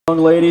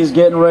Ladies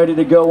getting ready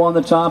to go on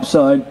the top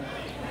side.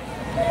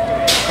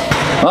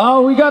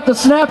 Oh, we got the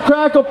snap,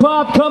 crackle,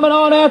 pop coming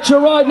on at you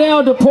right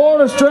now.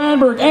 DePorter,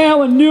 Strandberg,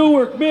 Allen,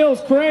 Newark, Mills,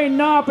 Crane,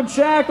 Knopp, and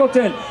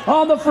Shackleton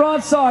on the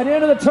front side.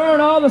 Into the turn,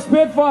 the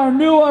Spitfire.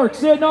 Newark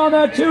sitting on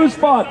that 2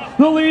 spot.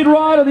 The lead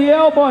rider, the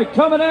L-Bike,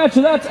 coming at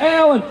you. That's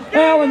Allen.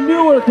 Allen,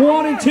 Newark,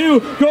 1 and 2.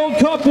 Gold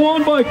Cup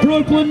won by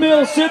Brooklyn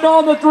Mills, sitting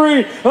on the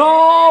 3.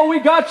 Oh, we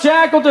got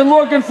Shackleton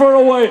looking for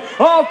a way.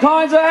 All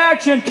kinds of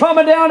action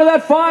coming down to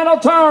that final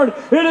turn.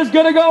 It is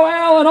going to go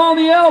Allen on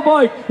the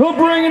L-Bike. We're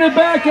bringing it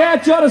back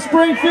at you to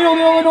Springfield,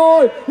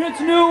 Illinois. It's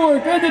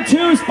Newark in the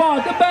 2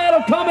 spot. The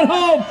battle coming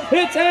home.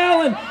 It's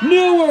Allen,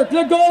 Newark,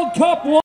 the Gold Cup.